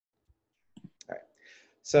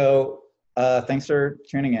So thanks for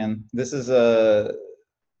tuning in. This is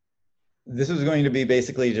going to be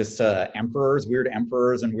basically just emperors, weird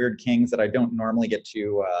emperors, and weird kings that I don't normally get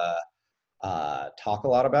to talk a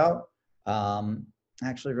lot about.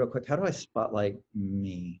 Actually, real quick, how do I spotlight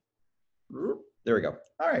me? There we go.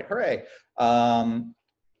 All right, hooray!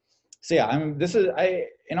 So yeah,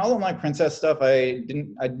 in all of my princess stuff, I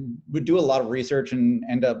would do a lot of research and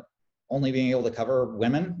end up only being able to cover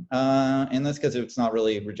women in this because it's not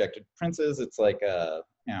really rejected princes. It's like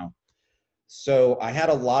so I had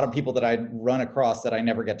a lot of people that I'd run across that I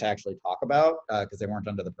never get to actually talk about because they weren't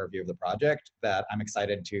under the purview of the project that I'm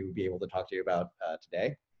excited to be able to talk to you about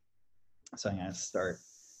today. So I'm gonna start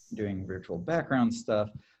doing virtual background stuff.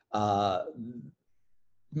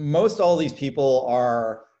 Most all these people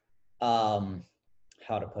are,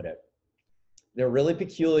 how to put it? They're really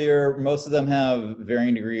peculiar. Most of them have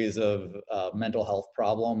varying degrees of mental health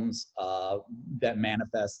problems that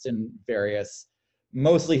manifest in various,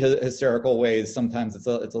 mostly hysterical ways. Sometimes it's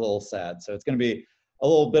a little sad. So it's going to be a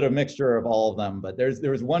little bit of mixture of all of them. But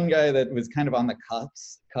there was one guy that was kind of on the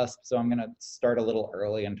cusp. So I'm going to start a little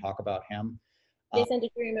early and talk about him. Jason,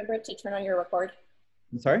 did you remember to turn on your record?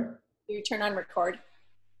 I'm sorry? Did you turn on record?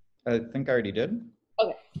 I think I already did.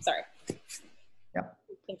 Okay, sorry. Yeah.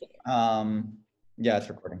 Continue. Yeah, it's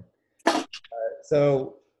recording.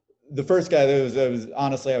 So the first guy that was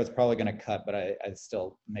honestly I was probably going to cut, but I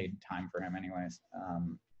still made time for him anyways.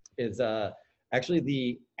 Is actually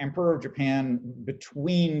the Emperor of Japan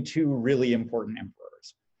between two really important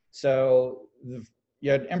emperors. So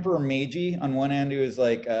you had Emperor Meiji on one end, who was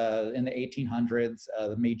like in the 1800s,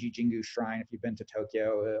 the Meiji Jingu Shrine. If you've been to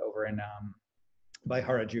Tokyo, over in by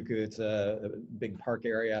Harajuku, it's a big park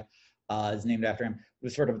area. Is named after him. It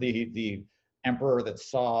was sort of the emperor that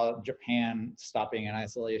saw Japan stop being an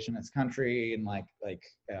isolationist country and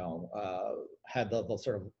had the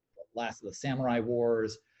sort of last of the samurai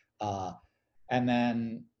wars. And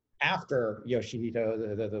then after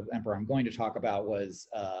Yoshihito, the emperor I'm going to talk about was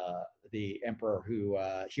the emperor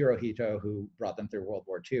Hirohito, who brought them through World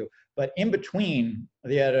War II. But in between,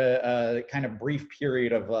 they had a kind of brief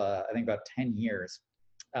period of, I think about 10 years,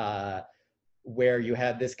 where you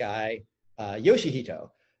had this guy, Yoshihito.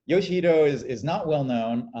 Yoshihito is not well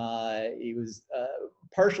known. He was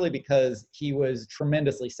partially because he was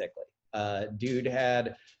tremendously sickly. Dude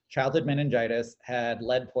had childhood meningitis, had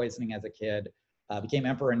lead poisoning as a kid, became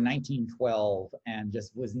emperor in 1912, and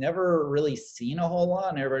just was never really seen a whole lot.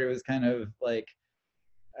 And everybody was kind of like,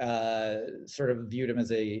 sort of viewed him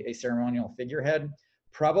as a ceremonial figurehead.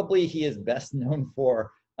 Probably he is best known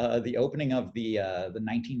for the opening of the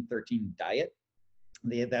 1913 Diet,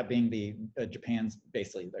 that being the Japan's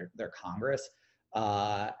basically their Congress.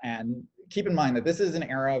 And keep in mind that this is an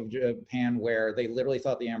era of Japan where they literally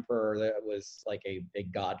thought the emperor that was like a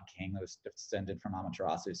god king that was descended from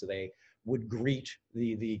Amaterasu. So they would greet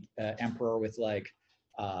the emperor with like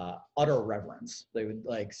utter reverence. They would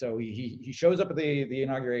like, so he shows up at the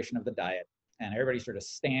inauguration of the Diet, and everybody sort of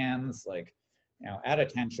stands like, at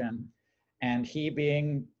attention. And he,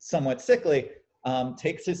 being somewhat sickly,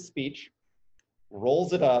 takes his speech,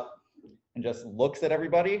 rolls it up, and just looks at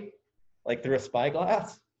everybody like through a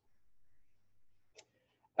spyglass.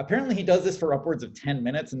 Apparently he does this for upwards of 10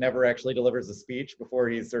 minutes and never actually delivers a speech before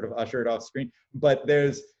he's sort of ushered off screen. But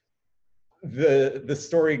there's the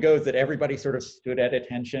story goes that everybody sort of stood at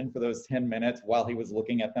attention for those 10 minutes while he was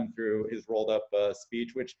looking at them through his rolled up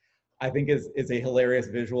speech, which I think is a hilarious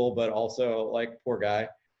visual, but also like, poor guy.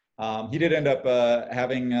 He did end up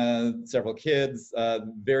having several kids,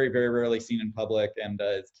 very, very rarely seen in public, and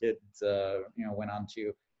his kids, went on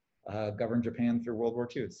to govern Japan through World War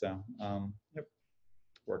II. So, yep,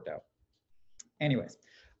 worked out. Anyways,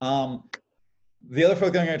 the other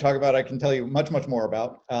folk that I'm going to talk about, I can tell you much, much more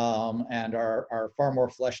about, and are far more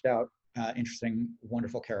fleshed out, interesting,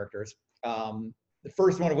 wonderful characters. The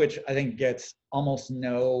first one of which I think gets almost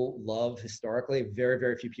no love historically. Very,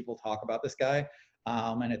 very few people talk about this guy.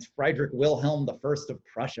 And it's Friedrich Wilhelm I of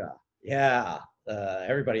Prussia. Yeah,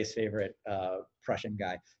 everybody's favorite Prussian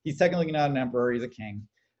guy. He's technically not an emperor, he's a king.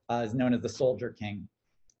 He's known as the Soldier King.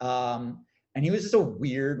 And he was just a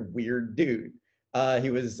weird, weird dude.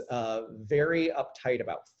 He was very uptight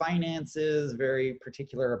about finances, very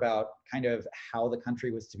particular about kind of how the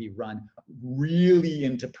country was to be run, really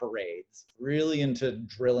into parades, really into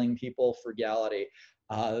drilling people, frugality.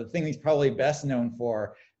 The thing he's probably best known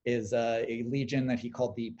for is a legion that he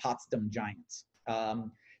called the Potsdam Giants.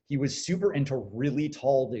 He was super into really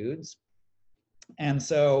tall dudes. And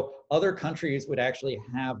so other countries would actually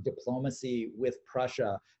have diplomacy with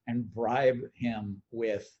Prussia and bribe him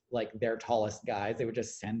with like their tallest guys. They would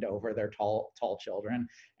just send over their tall children,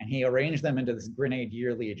 and he arranged them into this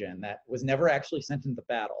Grenadier Legion that was never actually sent into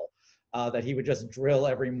battle, that he would just drill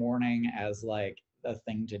every morning as like a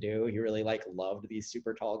thing to do. He really like loved these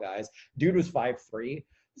super tall guys. Dude was 5'3",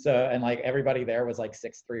 so, and like everybody there was like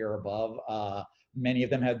 6'3" or above. Many of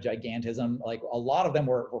them had gigantism. Like a lot of them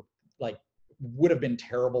were like would have been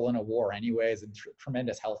terrible in a war anyways, and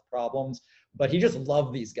tremendous health problems. But he just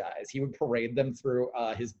loved these guys. He would parade them through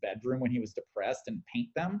his bedroom when he was depressed and paint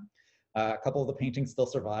them. A couple of the paintings still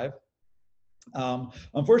survive.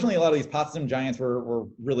 Unfortunately, a lot of these Potsdam giants were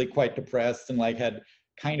really quite depressed and like had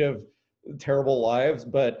kind of terrible lives,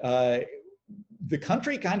 but the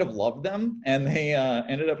country kind of loved them, and they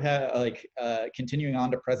ended up continuing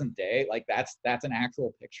on to present day. Like that's an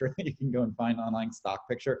actual picture that you can go and find online, stock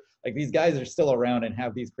picture. Like these guys are still around and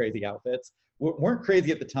have these crazy outfits. Weren't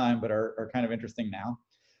crazy at the time, but are kind of interesting now.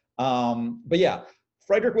 But yeah,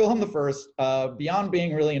 Friedrich Wilhelm I, beyond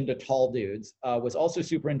being really into tall dudes, was also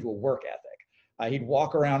super into a work ethic. He'd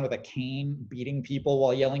walk around with a cane, beating people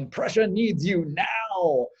while yelling, "Prussia needs you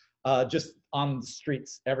now!" Just on the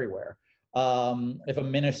streets everywhere. If a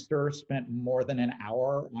minister spent more than an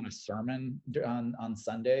hour on a sermon on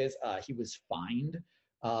Sundays, he was fined.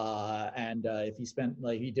 And if he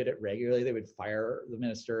he did it regularly, they would fire the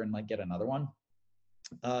minister and like get another one.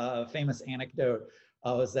 Famous anecdote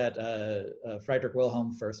was that Friedrich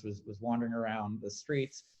Wilhelm I was wandering around the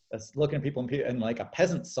streets, looking at people, and like a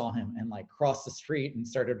peasant saw him and like crossed the street and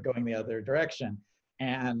started going the other direction.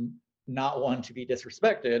 And not one to be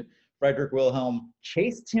disrespected, Friedrich Wilhelm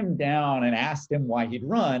chased him down and asked him why he'd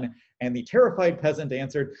run. And the terrified peasant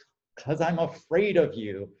answered, "'Cause I'm afraid of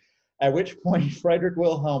you." At which point Friedrich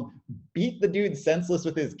Wilhelm beat the dude senseless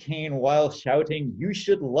with his cane while shouting, "You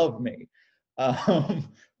should love me,"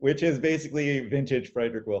 which is basically vintage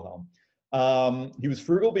Friedrich Wilhelm. He was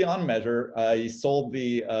frugal beyond measure. He sold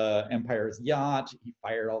the empire's yacht. He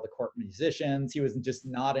fired all the court musicians. He was just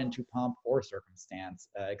not into pomp or circumstance,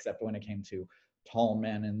 except when it came to tall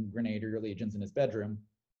men and Grenadier legions in his bedroom.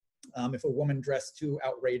 If a woman dressed too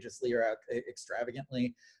outrageously or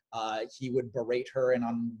extravagantly, he would berate her. And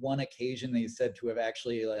on one occasion, he's said to have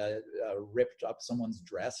actually ripped up someone's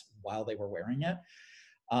dress while they were wearing it.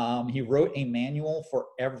 He wrote a manual for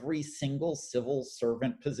every single civil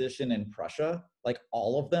servant position in Prussia, like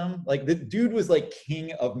all of them. Like the dude was like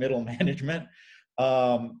king of middle management,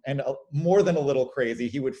 and more than a little crazy.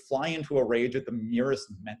 He would fly into a rage at the merest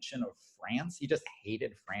mention of France. He just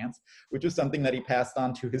hated France, which was something that he passed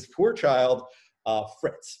on to his poor child,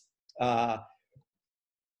 Fritz.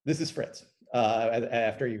 This is Fritz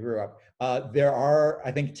after he grew up. There are,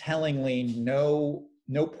 I think, tellingly no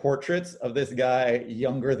portraits of this guy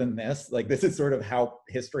younger than this. Like this is sort of how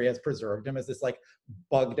history has preserved him, as this like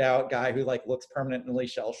bugged out guy who like looks permanently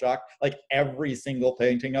shell-shocked. Like every single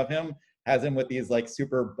painting of him has him with these like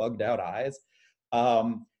super bugged out eyes.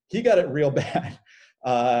 He got it real bad.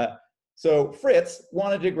 So Fritz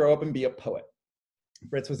wanted to grow up and be a poet.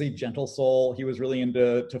 Fritz was a gentle soul. He was really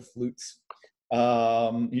into flutes.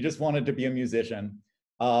 He just wanted to be a musician,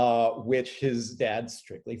 which his dad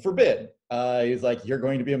strictly forbid. He's like, "You're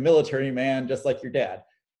going to be a military man just like your dad."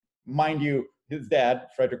 Mind you, his dad,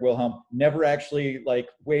 Friedrich Wilhelm, never actually like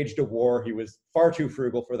waged a war. He was far too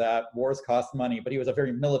frugal for that. Wars cost money, but he was a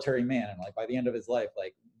very military man. And like by the end of his life,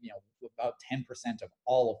 like, about 10% of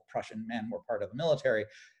all of Prussian men were part of the military.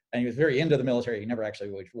 And he was very into the military. He never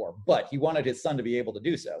actually waged war, but he wanted his son to be able to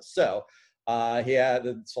do so. So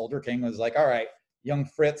the soldier king was like, "All right, young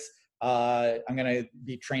Fritz, I'm going to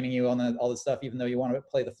be training you on all this stuff, even though you want to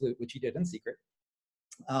play the flute," which he did in secret.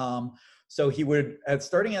 So he would,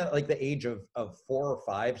 starting at like the age of 4 or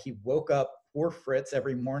 5, he woke up poor Fritz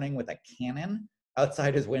every morning with a cannon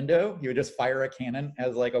outside his window. He would just fire a cannon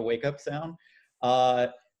as like a wake up sound.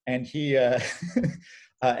 And he,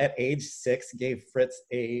 at age 6, gave Fritz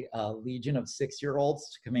a legion of 6-year-olds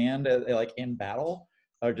to command like in battle,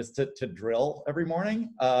 or just to drill every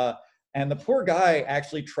morning. And the poor guy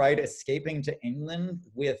actually tried escaping to England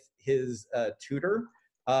with his tutor,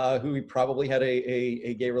 who he probably had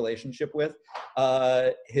a gay relationship with.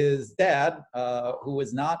 His dad, who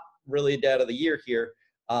was not really dad of the year here,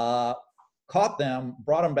 caught them,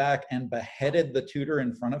 brought him back, and beheaded the tutor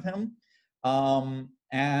in front of him.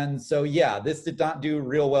 And so, yeah, this did not do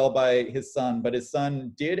real well by his son, but his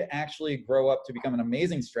son did actually grow up to become an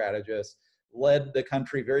amazing strategist, led the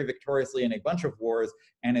country very victoriously in a bunch of wars,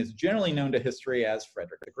 and is generally known to history as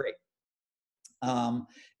Frederick the Great.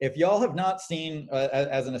 If y'all have not seen,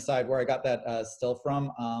 as an aside, where I got that still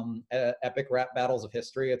from, Epic Rap Battles of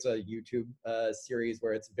History, it's a YouTube series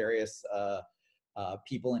where it's various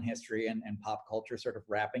people in history and pop culture sort of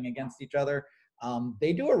rapping against each other.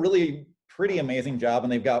 They do a really pretty amazing job,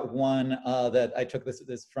 and they've got one that I took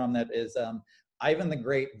this from that is Ivan the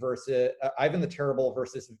Great versus Ivan the Terrible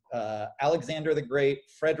versus Alexander the Great,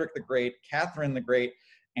 Frederick the Great, Catherine the Great,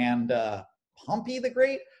 and Pompey the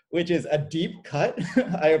Great, which is a deep cut.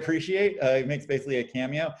 I appreciate. It makes basically a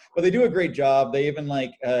cameo, but they do a great job. They even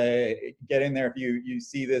like get in there. If you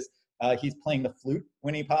see this, he's playing the flute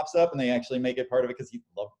when he pops up, and they actually make it part of it because he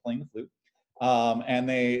loved playing the flute. And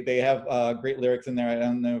they have great lyrics in there. I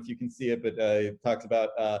don't know if you can see it, but it talks about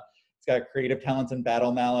he's got creative talents and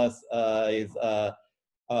battle malice. His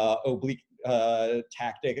oblique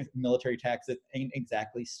tactic, military tactics that ain't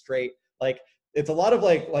exactly straight. Like, it's a lot of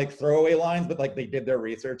like throwaway lines, but like they did their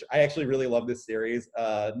research. I actually really love this series.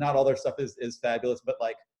 Not all their stuff is fabulous, but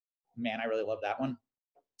like, man, I really love that one.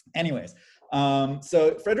 Anyways,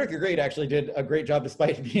 so Frederick the Great actually did a great job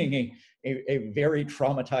despite being a very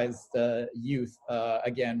traumatized youth,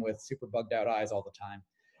 again, with super bugged out eyes all the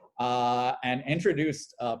time, and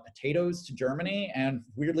introduced potatoes to Germany. And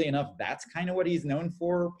weirdly enough, that's kind of what he's known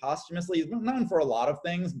for posthumously. He's known for a lot of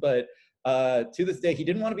things, but to this day, he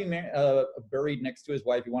didn't want to be buried next to his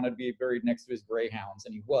wife. He wanted to be buried next to his greyhounds,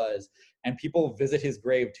 and he was. And people visit his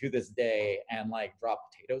grave to this day and like drop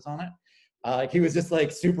potatoes on it. He was just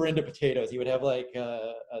like super into potatoes. He would have like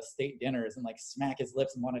state dinners and like smack his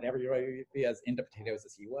lips and wanted everybody to be as into potatoes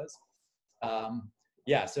as he was.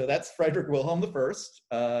 Yeah, so that's Friedrich Wilhelm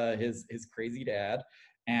I, his crazy dad,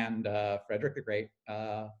 and Frederick the Great,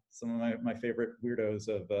 some of my favorite weirdos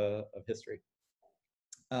of history.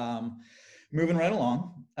 Moving right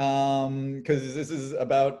along, because this is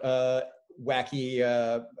about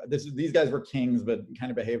wacky, these guys were kings but kind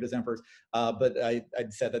of behaved as emperors, but I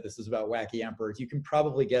said that this is about wacky emperors. You can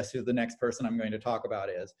probably guess who the next person I'm going to talk about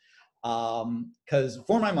is, because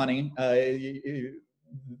for my money,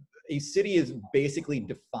 a city is basically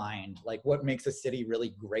defined, like what makes a city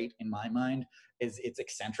really great in my mind is its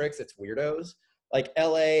eccentrics, its weirdos. Like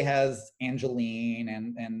LA has Angeline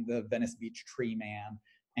and the Venice Beach Tree Man,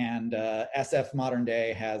 and SF modern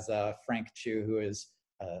day has Frank Chu, who is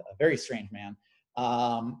a very strange man.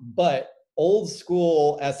 But old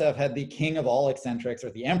school SF had the king of all eccentrics,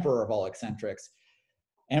 or the emperor of all eccentrics,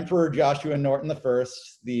 Emperor Joshua Norton I,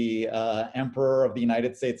 the emperor of the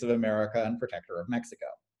United States of America and protector of Mexico.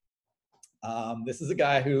 This is a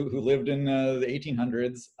guy who lived in the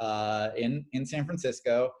 1800s in San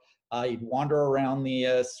Francisco. He'd wander around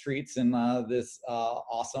the streets in this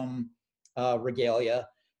awesome regalia,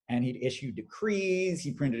 and he'd issue decrees.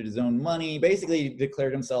 He printed his own money, basically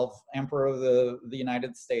declared himself emperor of the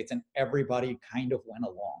United States, and everybody kind of went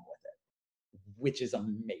along with it, which is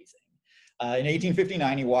amazing. In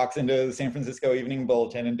 1859, he walks into the San Francisco Evening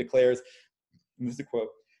Bulletin and declares, this is a quote,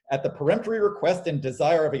 "At the peremptory request and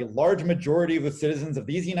desire of a large majority of the citizens of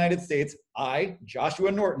these United States, I,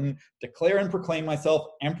 Joshua Norton, declare and proclaim myself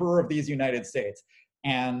emperor of these United States."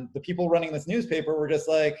 And the people running this newspaper were just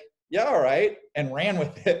like, yeah, all right, and ran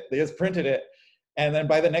with it. They just printed it. And then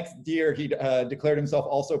by the next year, he declared himself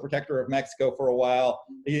also protector of Mexico for a while.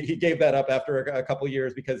 He gave that up after a couple of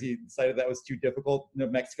years because he decided that was too difficult. You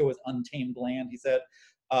know, Mexico was untamed land, he said.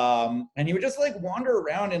 And he would just like wander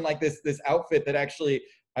around in like this outfit that actually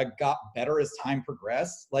got better as time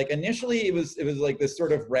progressed. Like initially it was like this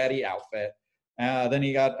sort of ratty outfit. Then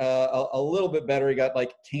he got a little bit better. He got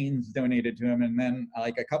like canes donated to him. And then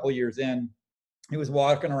like a couple years in, he was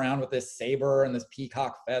walking around with this saber and this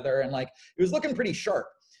peacock feather, and like he was looking pretty sharp.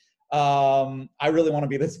 I really want to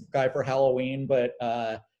be this guy for Halloween, but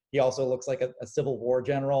he also looks like a Civil War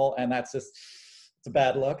general, and that's just, it's a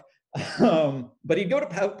bad look. But he'd go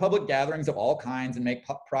to public gatherings of all kinds and make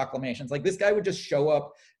proclamations. Like this guy would just show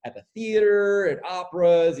up at the theater, at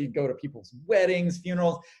operas, he'd go to people's weddings,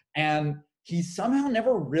 funerals, and he somehow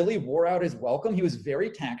never really wore out his welcome. He was very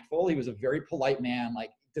tactful. He was a very polite man. Like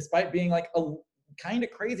despite being like a kind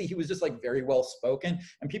of crazy, he was just like very well spoken,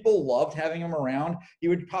 and people loved having him around. He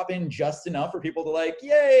would pop in just enough for people to like,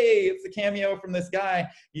 yay, it's a cameo from this guy.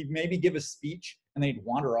 He'd maybe give a speech and they'd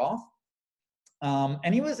wander off.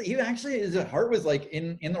 And he actually, his heart was like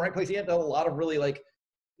in the right place. He had a lot of really like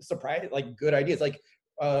surprise, like good ideas. Like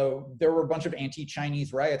there were a bunch of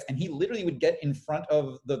anti-Chinese riots, and he literally would get in front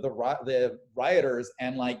of the rioters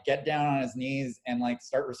and like get down on his knees and like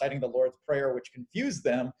start reciting the Lord's Prayer, which confused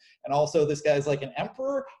them. And also, this guy's like an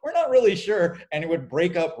emperor, we're not really sure, and it would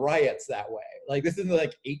break up riots that way. Like this is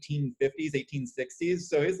like 1850s, 1860s,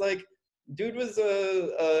 so he's like dude was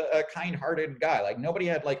a kind-hearted guy. Like nobody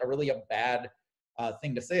had like a bad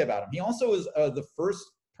thing to say about him. He also was the first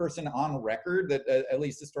person on record that, at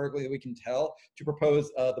least historically we can tell, to propose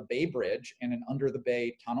the Bay Bridge and an under the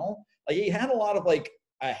Bay tunnel. Like he had a lot of like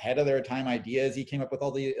ahead of their time ideas. He came up with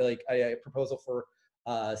all the like a proposal for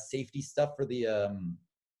safety stuff for the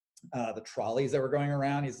trolleys that were going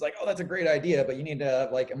around. He's like, oh, that's a great idea, but you need to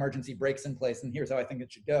have like emergency brakes in place, and here's how I think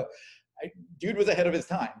it should go. Dude was ahead of his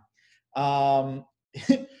time.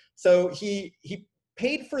 So he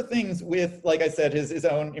paid for things with, like I said, his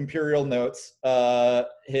own imperial notes. And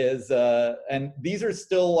these are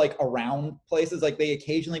still like around places. Like they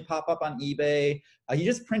occasionally pop up on eBay. He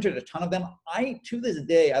just printed a ton of them. To this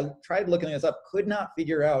day, I tried looking this up, could not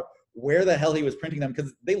figure out where the hell he was printing them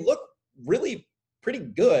because they look really pretty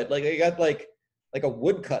good. Like they got like a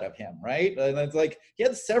woodcut of him, right? And it's like he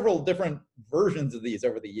had several different versions of these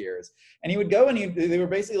over the years. And he would go and they were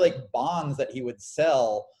basically like bonds that he would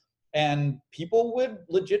sell, and people would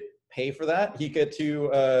legit pay for that. He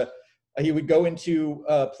would go into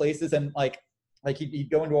places and like he'd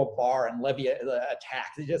go into a bar and levy a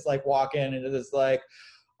tax. He'd just like walk in and just like,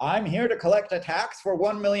 I'm here to collect a tax for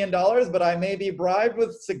 $1 million, but I may be bribed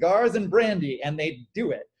with cigars and brandy, and they'd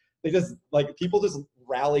do it. They just like people just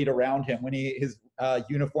rallied around him when his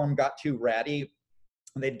uniform got too ratty.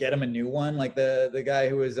 They'd get him a new one. Like the guy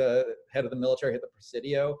who was head of the military at the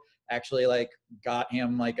Presidio actually like got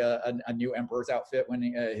him like a new emperor's outfit when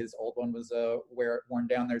his old one was worn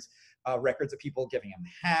down. There's records of people giving him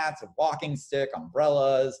hats, a walking stick,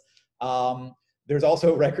 umbrellas. There's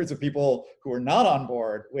also records of people who were not on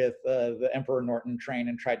board with the Emperor Norton train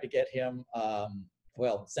and tried to get him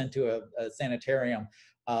sent to a sanitarium.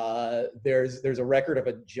 There's a record of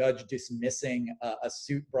a judge dismissing a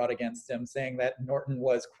suit brought against him, saying that Norton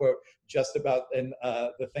was, quote, just about the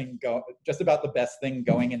best thing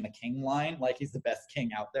going in the king line, like he's the best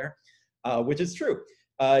king out there, which is true.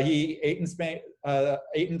 He ate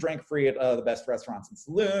and drank free at the best restaurants and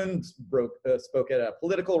saloons, spoke at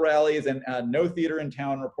political rallies, and no theater in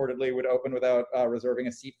town reportedly would open without reserving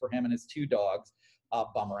a seat for him and his two dogs,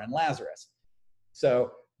 Bummer and Lazarus.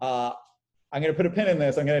 So I'm going to put a pin in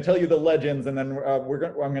this. I'm going to tell you the legends, and then I'm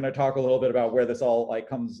going to talk a little bit about where this all like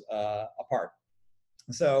comes apart.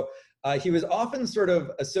 So he was often sort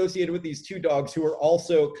of associated with these two dogs who were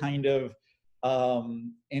also kind of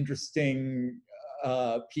interesting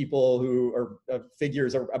people who are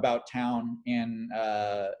figures about town in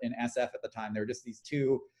SF at the time. They were just these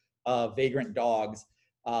two vagrant dogs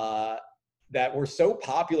that were so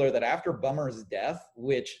popular that after Bummer's death,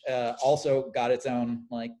 which also got its own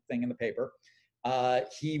like thing in the paper,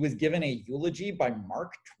 he was given a eulogy by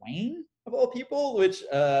Mark Twain, of all people, which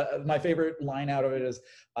my favorite line out of it is,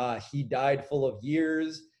 he died full of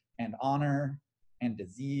years and honor and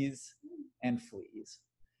disease and fleas,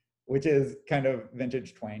 which is kind of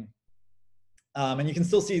vintage Twain. And you can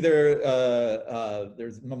still see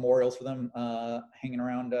there's memorials for them hanging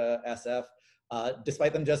around SF,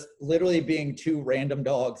 despite them just literally being two random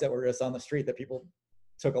dogs that were just on the street that people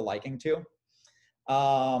took a liking to.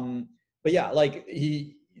 But yeah, like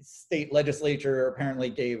state legislature apparently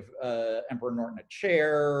gave Emperor Norton a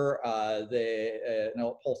chair, an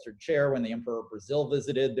upholstered chair when the Emperor of Brazil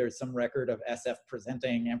visited. There's some record of SF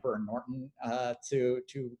presenting Emperor Norton to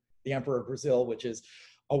the Emperor of Brazil, which is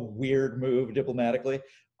a weird move diplomatically.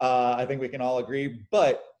 I think we can all agree.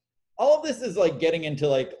 But all of this is like getting into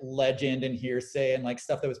like legend and hearsay and like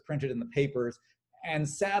stuff that was printed in the papers. And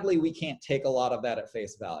sadly, we can't take a lot of that at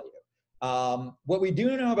face value. What we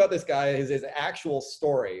do know about this guy is his actual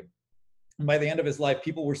story. And by the end of his life,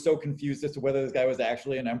 people were so confused as to whether this guy was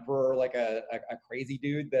actually an emperor, like a crazy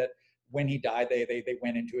dude, that when he died, they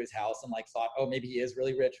went into his house and like thought, oh, maybe he is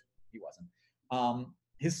really rich. He wasn't.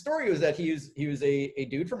 His story was that he was a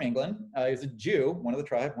dude from England. He was a Jew, one of the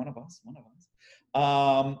tribe, one of us,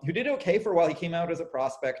 who did okay for a while. He came out as a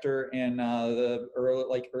prospector in the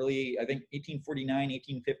early, I think 1849,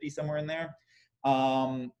 1850, somewhere in there.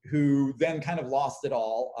 Who then kind of lost it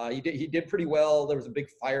all. He did pretty well. There was a big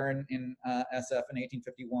fire in SF in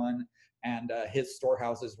 1851, and his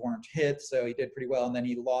storehouses weren't hit, so he did pretty well. And then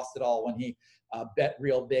he lost it all when he bet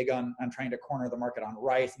real big on trying to corner the market on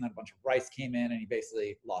rice, and then a bunch of rice came in, and he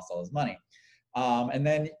basically lost all his money. And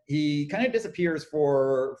then he kind of disappears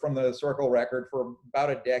from the historical record for about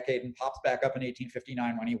a decade, and pops back up in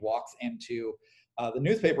 1859 when he walks into the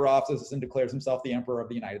newspaper offices and declares himself the Emperor of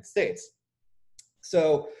the United States.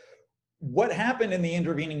 So what happened in the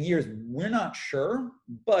intervening years, we're not sure,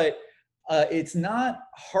 but it's not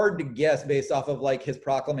hard to guess based off of like his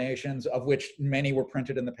proclamations, of which many were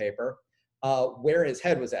printed in the paper, where his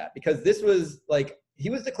head was at. Because this was like he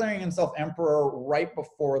was declaring himself emperor right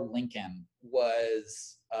before Lincoln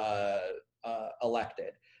was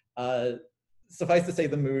elected. Suffice to say,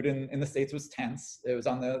 the mood in the States was tense. It was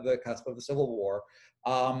on the cusp of the Civil War.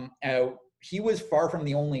 He was far from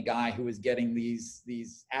the only guy who was getting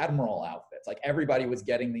these admiral outfits. Like, everybody was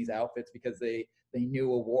getting these outfits because they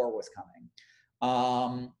knew a war was coming.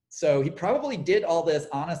 So he probably did all this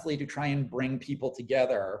honestly to try and bring people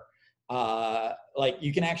together. Like,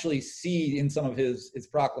 you can actually see in some of his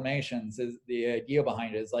proclamations, the idea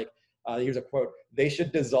behind it is like, here's a quote: "They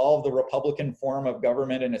should dissolve the republican form of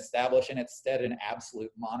government and establish in its stead an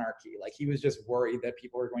absolute monarchy." Like, he was just worried that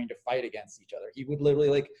people were going to fight against each other. He would literally,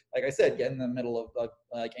 like I said, get in the middle of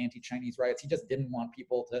like anti-Chinese riots. He just didn't want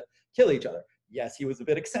people to kill each other. Yes, he was a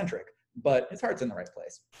bit eccentric, but his heart's in the right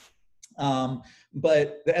place.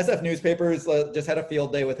 But the SF newspapers just had a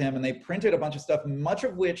field day with him, and they printed a bunch of stuff, much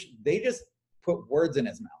of which they just put words in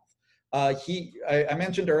his mouth. I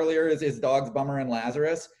mentioned earlier his dogs Bummer and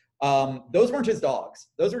Lazarus. Those weren't his dogs.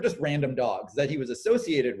 Those were just random dogs that he was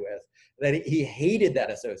associated with, that he hated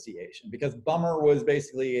that association, because Bummer was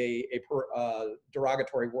basically a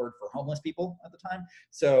derogatory word for homeless people at the time.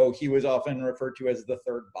 So he was often referred to as the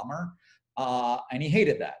third Bummer, and he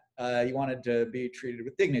hated that. He wanted to be treated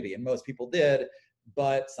with dignity, and most people did,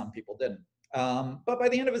 but some people didn't. But by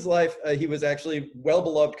the end of his life, he was actually well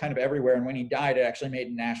beloved kind of everywhere. And when he died, it actually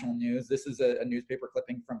made national news. This is a newspaper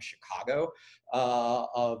clipping from Chicago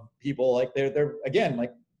of people like they're again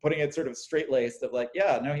like putting it sort of straight-laced of like,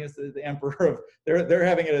 yeah, no, he was the emperor of. They're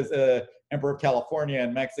having it as emperor of California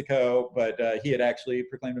and Mexico, but he had actually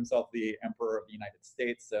proclaimed himself the emperor of the United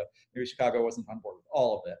States. So maybe Chicago wasn't on board with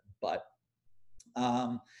all of it, but.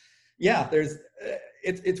 Yeah,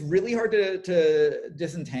 it's really hard to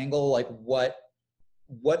disentangle like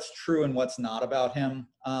what's true and what's not about him.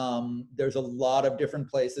 There's a lot of different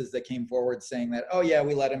places that came forward saying that, oh yeah,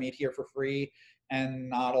 we let him eat here for free, and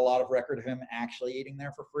not a lot of record of him actually eating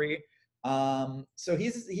there for free. So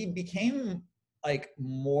he became like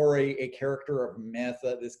more a character of myth,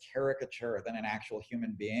 this caricature, than an actual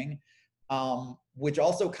human being, which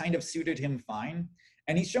also kind of suited him fine.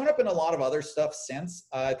 And he's shown up in a lot of other stuff since.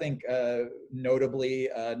 I think notably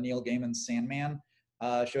Neil Gaiman's Sandman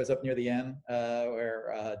shows up near the end,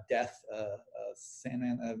 where Death,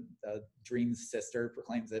 Sandman, Dream's sister,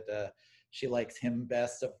 proclaims that she likes him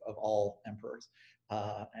best of all emperors,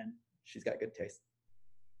 and she's got good taste.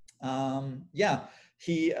 Yeah,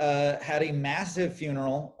 he had a massive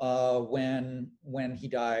funeral when he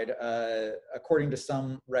died. According to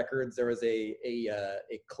some records, there was a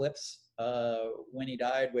eclipse when he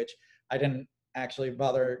died, which I didn't actually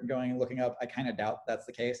bother going and looking up. I kind of doubt that's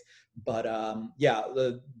the case, but yeah,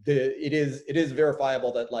 it is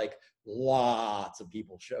verifiable that like lots of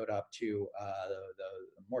people showed up to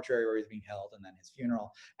the mortuary where he's being held, and then his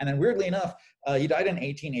funeral. And then weirdly enough, he died in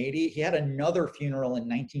 1880. He had another funeral in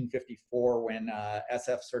 1954 when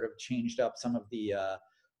SF sort of changed up some of the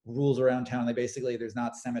rules around town. There's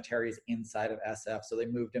not cemeteries inside of SF, so they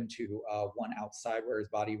moved him to one outside where his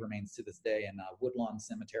body remains to this day in Woodlawn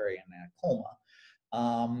Cemetery in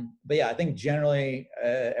Colma. But yeah, I think generally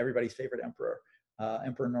everybody's favorite emperor,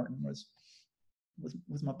 Emperor Norton, was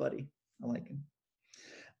my buddy. I like him.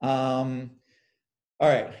 All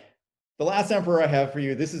right, the last emperor I have for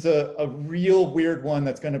you. This is a real weird one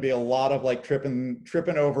that's going to be a lot of like tripping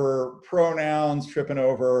over pronouns, tripping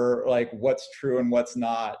over like what's true and what's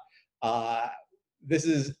not. This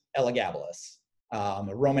is Elagabalus, a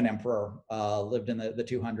Roman emperor, lived in the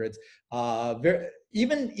 200s.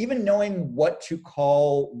 Even knowing what to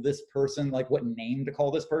call this person, like what name to call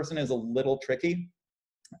this person, is a little tricky.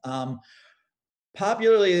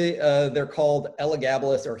 Popularly, they're called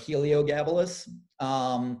Elagabalus or Heliogabalus.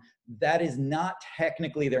 That is not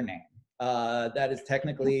technically their name. That is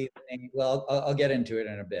technically, well, I'll get into it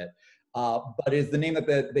in a bit, but is the name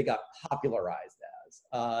that they got popularized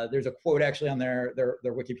as. There's a quote actually on their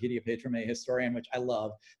Wikipedia page from a historian, which I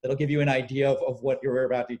love, that'll give you an idea of what you're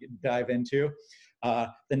about to dive into.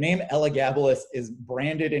 The name Elagabalus is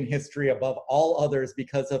branded in history above all others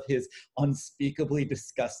because of his unspeakably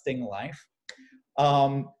disgusting life.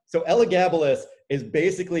 So Elagabalus is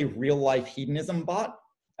basically real life hedonism bot.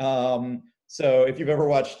 So if you've ever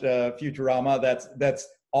watched Futurama, that's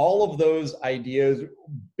all of those ideas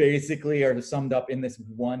basically are summed up in this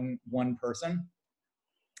one person.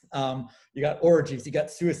 You got orgies, you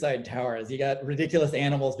got suicide towers, you got ridiculous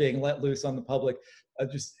animals being let loose on the public,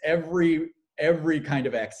 just every kind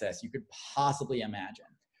of excess you could possibly imagine.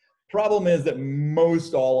 Problem is that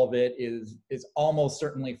most all of it is almost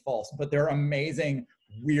certainly false, but they're amazing,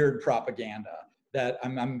 weird propaganda that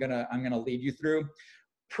I'm gonna lead you through.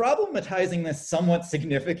 problematizing this somewhat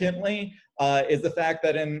significantly is the fact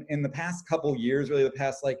that in the past couple years, really the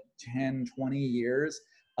past like 10, 20 years,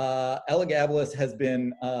 Elagabalus has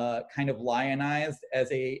been kind of lionized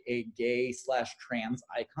as a gay / trans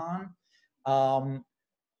icon,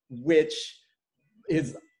 which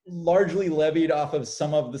is largely levied off of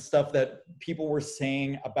some of the stuff that people were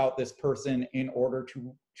saying about this person in order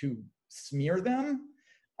to smear them.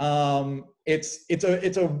 It's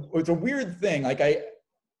a weird thing. Like,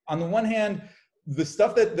 on the one hand, the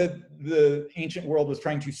stuff that the ancient world was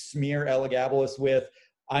trying to smear Elagabalus with,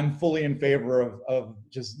 I'm fully in favor of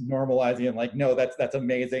just normalizing it. Like, no, that's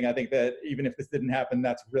amazing. I think that even if this didn't happen,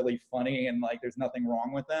 that's really funny, and like there's nothing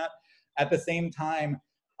wrong with that. At the same time,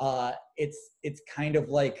 it's kind of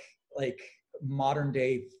like modern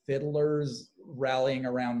day fiddlers rallying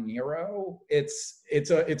around Nero. It's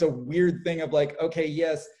a weird thing of like, okay,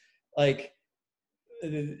 yes, like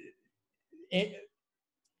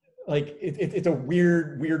it's a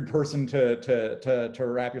weird person to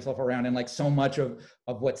wrap yourself around, and like so much of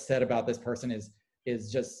what's said about this person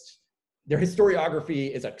is just, their historiography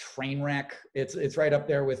is a train wreck. It's right up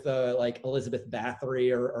there with like Elizabeth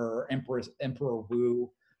Bathory or Emperor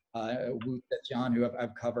Wu Zetian, who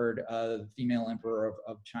I've covered, female emperor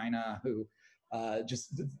of China, who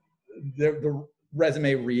just the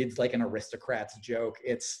resume reads like an aristocrat's joke.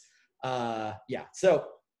 It's yeah. So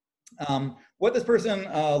what this person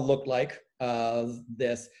looked like,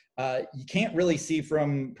 you can't really see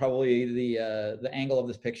from probably the angle of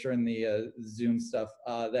this picture and the zoom stuff,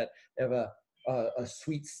 that they have a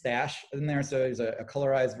sweet stash in there. So there's a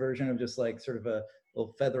colorized version of just like sort of a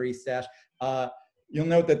little feathery stash. You'll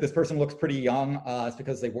note that this person looks pretty young. It's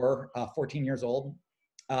because they were 14 years old.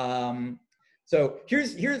 So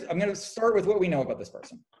here's I'm going to start with what we know about this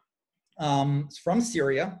person. It's from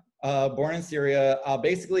Syria. Born in Syria.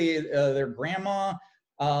 Basically, their grandma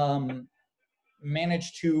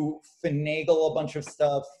managed to finagle a bunch of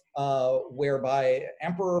stuff whereby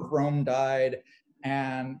Emperor of Rome died,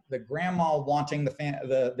 and the grandma, wanting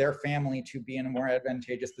their family to be in a more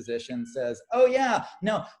advantageous position, says, "Oh yeah,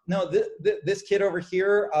 no, this kid over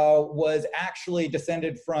here was actually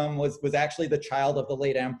descended from was actually the child of the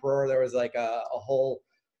late emperor." There was like a whole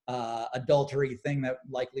adultery thing that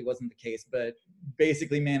likely wasn't the case, but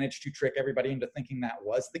basically managed to trick everybody into thinking that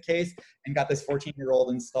was the case, and got this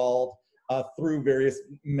 14-year-old installed through various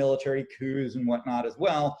military coups and whatnot as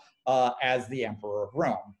well, as the Emperor of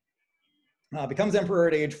Rome. Becomes emperor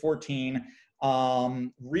at age 14.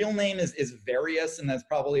 Real name is Varius, and that's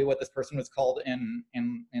probably what this person was called in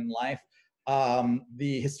life.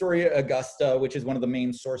 The Historia Augusta, which is one of the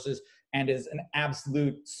main sources and is an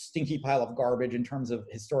absolute stinky pile of garbage in terms of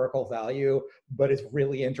historical value, but it's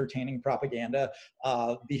really entertaining propaganda.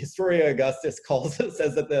 The Historia Augustus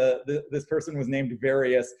says that this person was named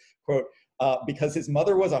Varius, quote, because his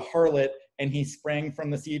mother was a harlot and he sprang from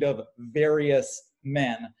the seed of various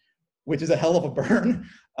men, which is a hell of a burn.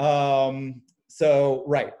 So,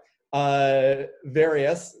 right.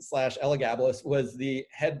 Varius / Elagabalus was the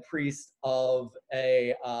head priest of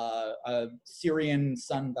a Syrian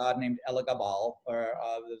sun god named Elagabal, or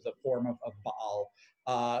there's a form of Baal,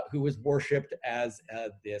 who was worshipped as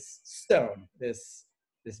this stone, this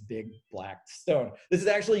big black stone. This is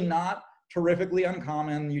actually not terrifically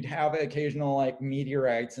uncommon. You'd have occasional like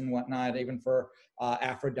meteorites and whatnot, even for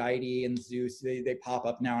Aphrodite and Zeus. They pop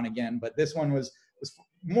up now and again, but this one was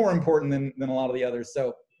more important than a lot of the others.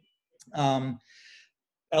 So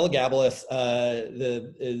Elagabalus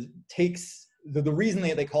takes the reason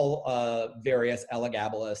they call Varius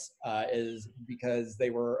Elagabalus is because they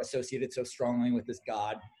were associated so strongly with this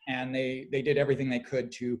god, and they did everything they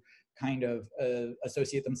could to kind of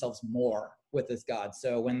associate themselves more with this god.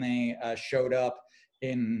 So when they showed up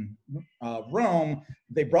in Rome,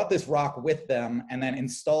 they brought this rock with them and then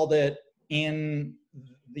installed it in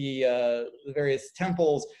the various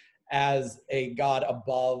temples as a god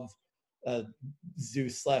above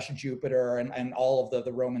Zeus / Jupiter and all of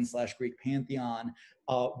the Roman / Greek pantheon,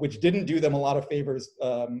 which didn't do them a lot of favors,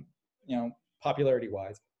 popularity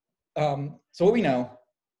wise. So what we know,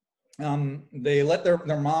 they let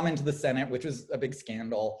their mom into the Senate, which was a big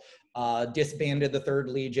scandal, disbanded the Third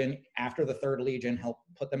Legion after the Third Legion helped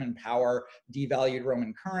put them in power, devalued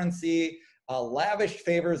Roman currency, lavished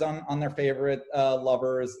favors on their favorite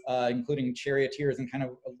lovers, including charioteers and kind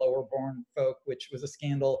of lower born folk, which was a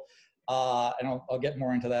scandal. And I'll get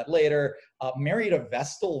more into that later. Married a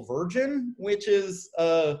Vestal virgin, which is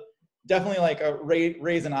definitely like a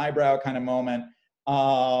raise an eyebrow kind of moment.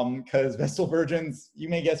 Because Vestal virgins, you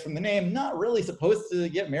may guess from the name, not really supposed to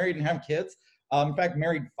get married and have kids. In fact,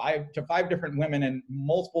 married 5 to 5 different women and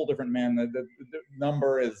multiple different men. The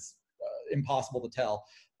number is impossible to tell.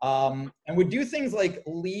 And would do things like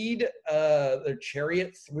lead their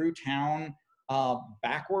chariot through town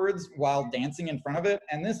backwards while dancing in front of it.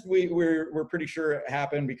 And this we're pretty sure it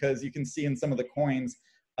happened because you can see in some of the coins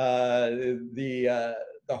the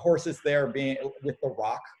horses there being with the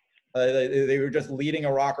rock. They were just leading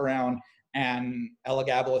a rock around, and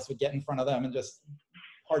Elagabalus would get in front of them and just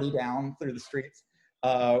party down through the streets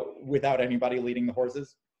without anybody leading the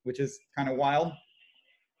horses, which is kind of wild.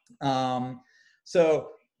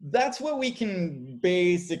 So that's what we can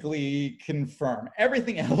basically confirm.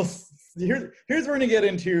 Everything else, here's where we're gonna get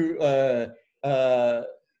into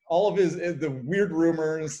all of the weird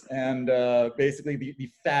rumors and basically the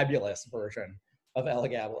fabulous version of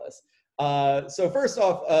Elagabalus. So first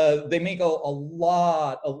off, they make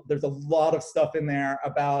there's a lot of stuff in there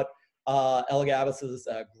about Elagabalus's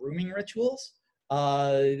grooming rituals.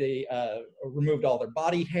 They removed all their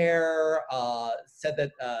body hair, said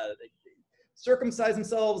that they circumcised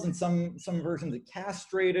themselves, and some versions they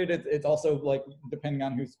castrated. It's also like, depending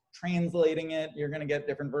on who's translating it, you're gonna get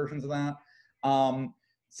different versions of that.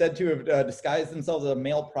 Said to have disguised themselves as a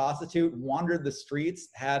male prostitute, wandered the streets,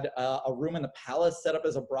 had a room in the palace set up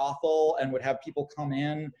as a brothel, and would have people come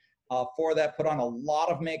in for that, put on a lot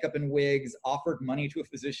of makeup and wigs, offered money to a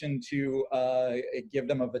physician to give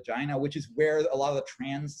them a vagina, which is where a lot of the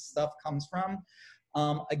trans stuff comes from.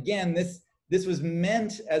 Again, this was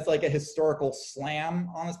meant as like a historical slam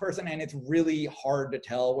on this person, and it's really hard to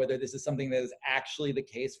tell whether this is something that is actually the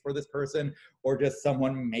case for this person or just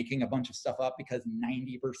someone making a bunch of stuff up, because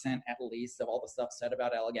 90% at least of all the stuff said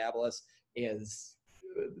about Elagabalus is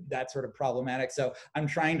that sort of problematic. So I'm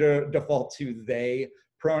trying to default to they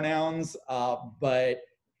pronouns, but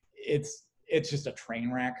it's just a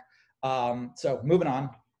train wreck. So moving on.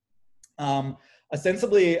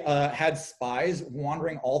 Ostensibly had spies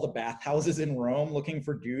wandering all the bathhouses in Rome looking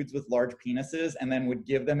for dudes with large penises, and then would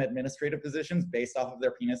give them administrative positions based off of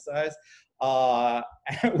their penis size,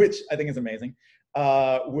 which I think is amazing.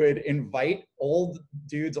 Would invite old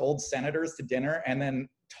dudes, old senators to dinner, and then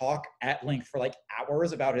talk at length for like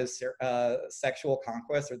hours about his sexual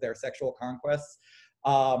conquests or their sexual conquests.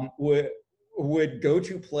 Would go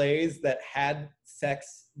to plays that had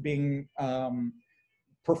sex being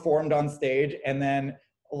performed on stage, and then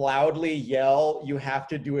loudly yell, "You have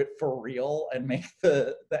to do it for real," and make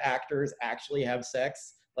the actors actually have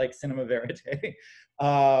sex, like cinema verite.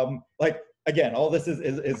 Like, again, all this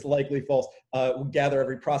is likely false. Gather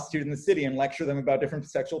every prostitute in the city and lecture them about different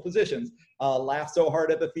sexual positions. Laugh so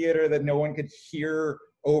hard at the theater that no one could hear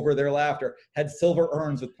over their laughter. Had silver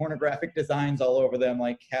urns with pornographic designs all over them,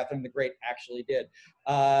 like Catherine the Great actually did.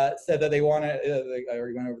 Said that they wanted, I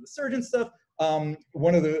already went over the surgeon stuff.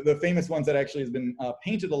 One of the famous ones that actually has been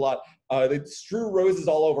painted a lot, they strew roses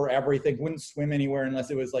all over everything, wouldn't swim anywhere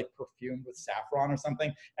unless it was like perfumed with saffron or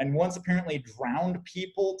something, and once apparently drowned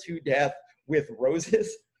people to death with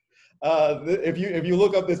roses. If you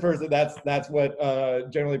look up this person, that's what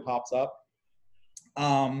generally pops up.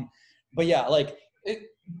 But yeah, like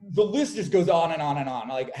the list just goes on and on and on.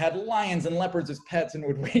 Like, had lions and leopards as pets, and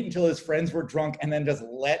would wait until his friends were drunk and then just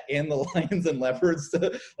let in the lions and leopards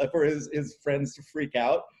for his friends to freak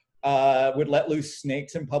out. Would let loose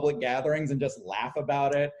snakes in public gatherings and just laugh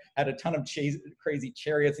about it. Had a ton of crazy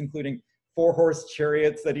chariots, including 4-horse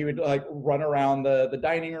chariots that he would like run around the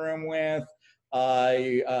dining room with.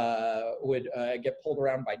 Would get pulled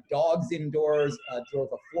around by dogs indoors. Drove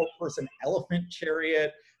a 4-person elephant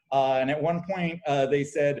chariot. And at one point, they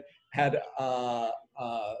said had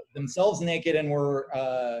themselves naked and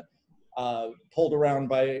were pulled around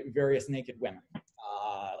by various naked women.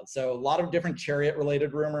 So a lot of different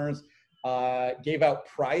chariot-related rumors. Gave out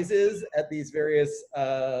prizes at these various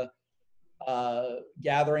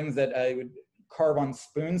gatherings that I would carve on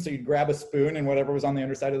spoons. So you'd grab a spoon, and whatever was on the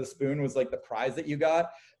underside of the spoon was like the prize that you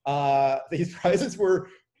got. These prizes were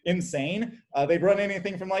insane. They'd run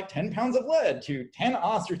anything from like 10 pounds of lead to 10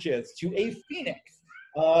 ostriches to a phoenix.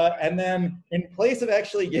 And then in place of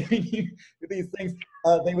actually giving you these things,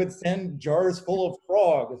 they would send jars full of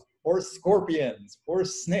frogs or scorpions or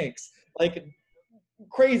snakes, like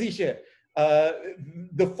crazy shit.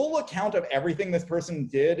 The full account of everything this person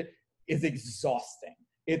did is exhausting.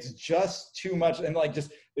 It's just too much, and like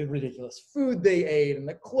just the ridiculous food they ate and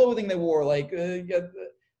the clothing they wore. Like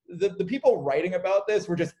the people writing about this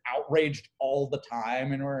were just outraged all the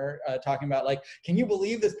time, and were talking about like, can you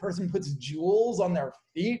believe this person puts jewels on their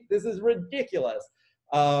feet? This is ridiculous.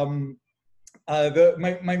 Probably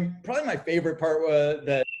my favorite part was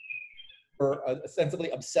that were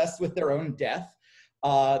ostensibly obsessed with their own death.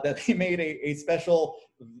 that they made a special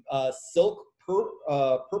silk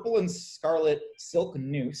purple and scarlet silk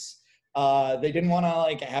noose. They didn't want to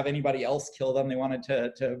like have anybody else kill them. They wanted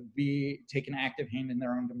to take an active hand in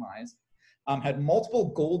their own demise. Had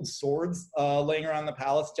multiple gold swords laying around the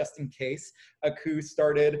palace just in case a coup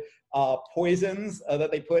started. Poisons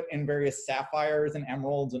that they put in various sapphires and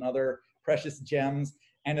emeralds and other precious gems,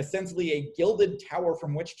 and essentially a gilded tower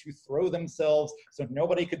from which to throw themselves so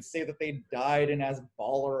nobody could say that they died in as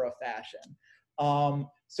baller a fashion.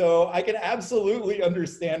 So I can absolutely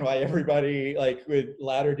understand why everybody like would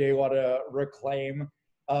latter day want to reclaim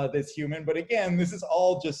this human. But again, this is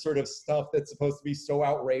all just sort of stuff that's supposed to be so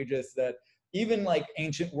outrageous that even like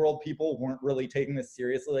ancient world people weren't really taking this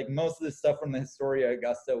seriously. Like most of this stuff from the Historia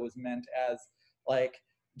Augusta was meant as like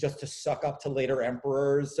just to suck up to later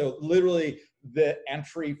emperors. So literally the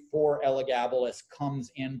entry for Elagabalus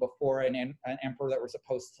comes in before an emperor that we're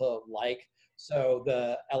supposed to like. So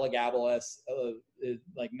the Elagabalus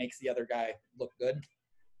like makes the other guy look good.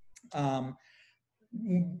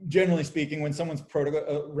 Generally speaking, when someone's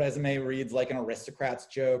resume reads like an aristocrat's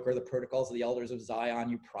joke or the protocols of the elders of Zion,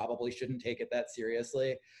 you probably shouldn't take it that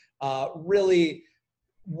seriously. Really,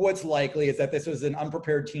 what's likely is that this was an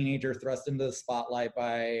unprepared teenager thrust into the spotlight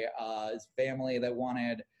by his family that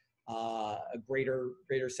wanted a greater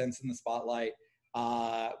sense in the spotlight.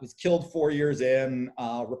 Was killed 4 years in,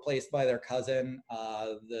 replaced by their cousin,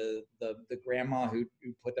 the grandma who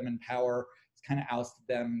put them in power. Kind of ousted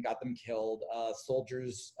them, got them killed.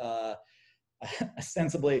 Soldiers,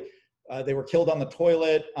 ostensibly, they were killed on the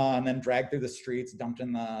toilet and then dragged through the streets, dumped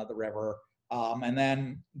in the river. And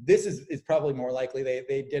then this is probably more likely.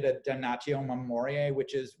 They did a damnatio memoriae,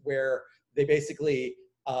 which is where they basically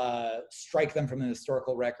strike them from the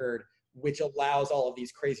historical record, which allows all of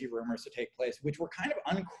these crazy rumors to take place, which were kind of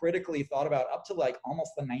uncritically thought about up to like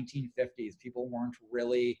almost the 1950s. People weren't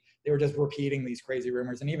really, they were just repeating these crazy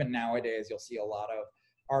rumors. And even nowadays, you'll see a lot of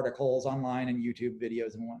articles online and YouTube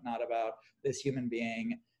videos and whatnot about this human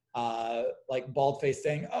being, like bald-faced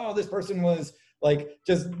saying, oh, this person was like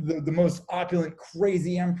just the most opulent,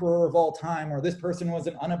 crazy emperor of all time, or this person was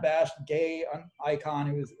an unabashed gay icon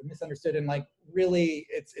who was misunderstood. And like, really,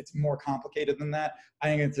 it's more complicated than that. I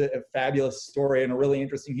think it's a fabulous story and a really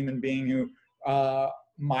interesting human being who,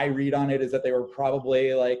 my read on it is that they were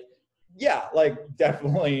probably like, yeah, like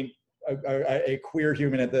definitely a queer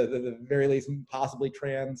human at the very least, possibly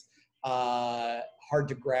trans, hard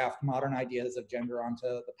to graft modern ideas of gender onto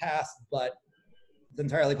the past, but it's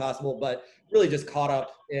entirely possible, but really just caught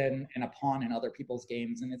up in a pawn in other people's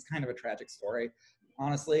games. And it's kind of a tragic story,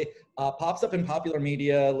 honestly. Pops up in popular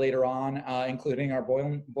media later on, including our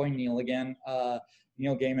boy Neil again.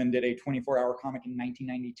 Neil Gaiman did a 24-hour comic in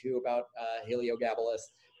 1992 about Heliogabalus,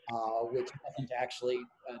 which doesn't actually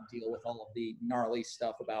deal with all of the gnarly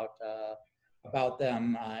stuff about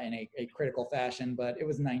them in a critical fashion, but it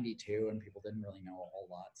was 92 and people didn't really know a whole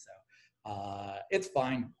lot. So it's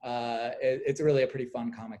fine. It's really a pretty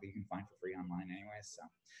fun comic that you can find for free online anyways. So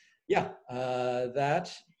yeah,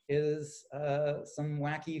 that is some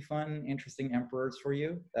wacky, fun, interesting emperors for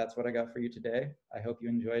you. That's what I got for you today. I hope you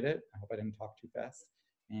enjoyed it. I hope I didn't talk too fast.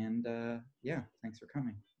 And yeah, thanks for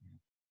coming.